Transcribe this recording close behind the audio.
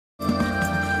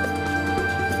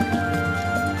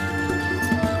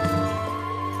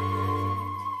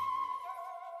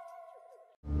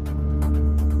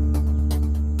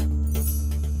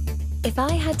If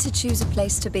I had to choose a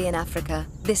place to be in Africa,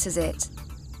 this is it.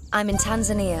 I'm in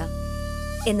Tanzania,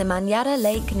 in the Manyara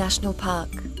Lake National Park.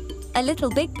 A little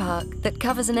big park that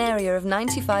covers an area of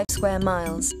 95 square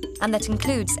miles and that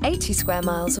includes 80 square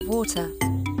miles of water.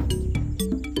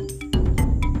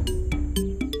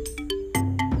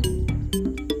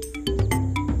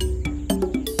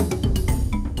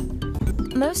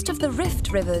 Most of the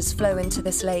rift rivers flow into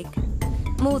this lake.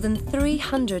 More than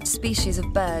 300 species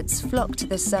of birds flock to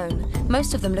this zone,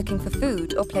 most of them looking for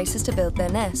food or places to build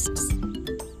their nests.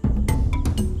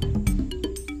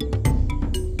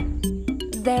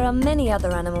 There are many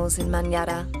other animals in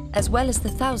Manyara, as well as the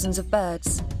thousands of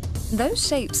birds. Those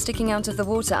shapes sticking out of the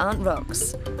water aren't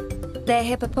rocks. They're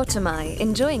hippopotami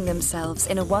enjoying themselves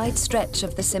in a wide stretch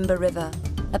of the Simba River,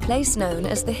 a place known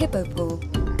as the hippo pool.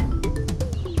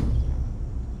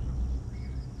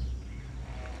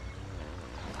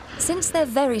 Since they're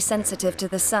very sensitive to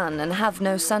the sun and have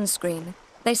no sunscreen,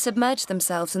 they submerge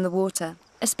themselves in the water,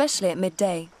 especially at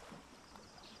midday.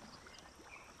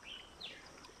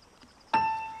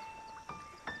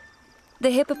 The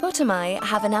hippopotami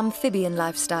have an amphibian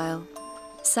lifestyle.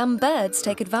 Some birds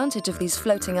take advantage of these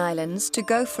floating islands to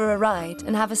go for a ride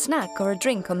and have a snack or a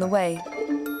drink on the way.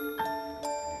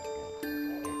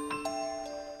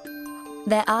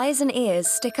 Their eyes and ears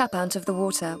stick up out of the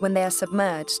water when they are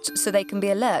submerged, so they can be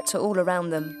alert to all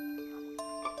around them.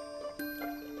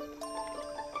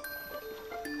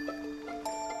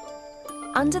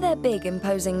 Under their big,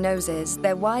 imposing noses,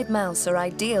 their wide mouths are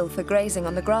ideal for grazing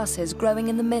on the grasses growing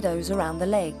in the meadows around the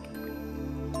lake.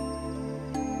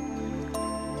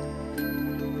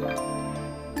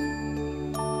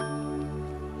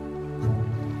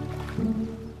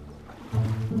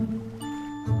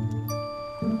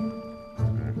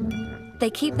 They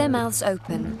keep their mouths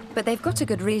open, but they've got a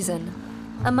good reason.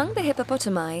 Among the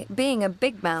hippopotami, being a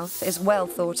big mouth is well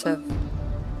thought of.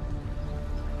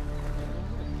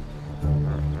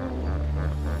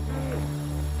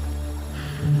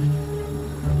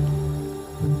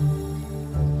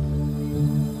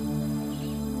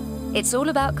 It's all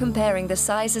about comparing the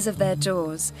sizes of their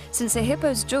jaws, since a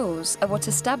hippo's jaws are what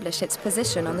establish its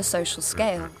position on the social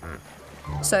scale.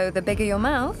 So the bigger your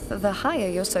mouth, the higher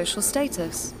your social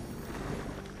status.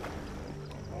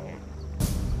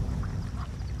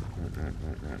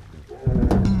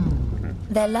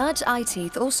 Their large eye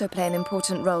teeth also play an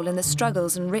important role in the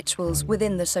struggles and rituals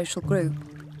within the social group.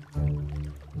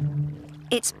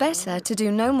 It's better to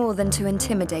do no more than to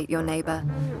intimidate your neighbor,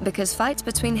 because fights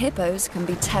between hippos can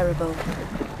be terrible.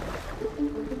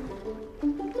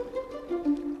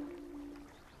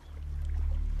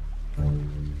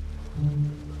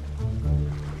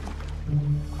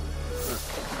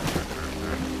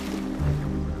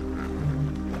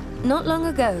 Not long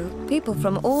ago, people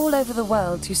from all over the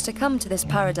world used to come to this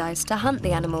paradise to hunt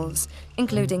the animals,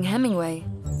 including Hemingway.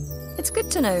 It's good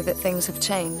to know that things have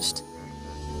changed.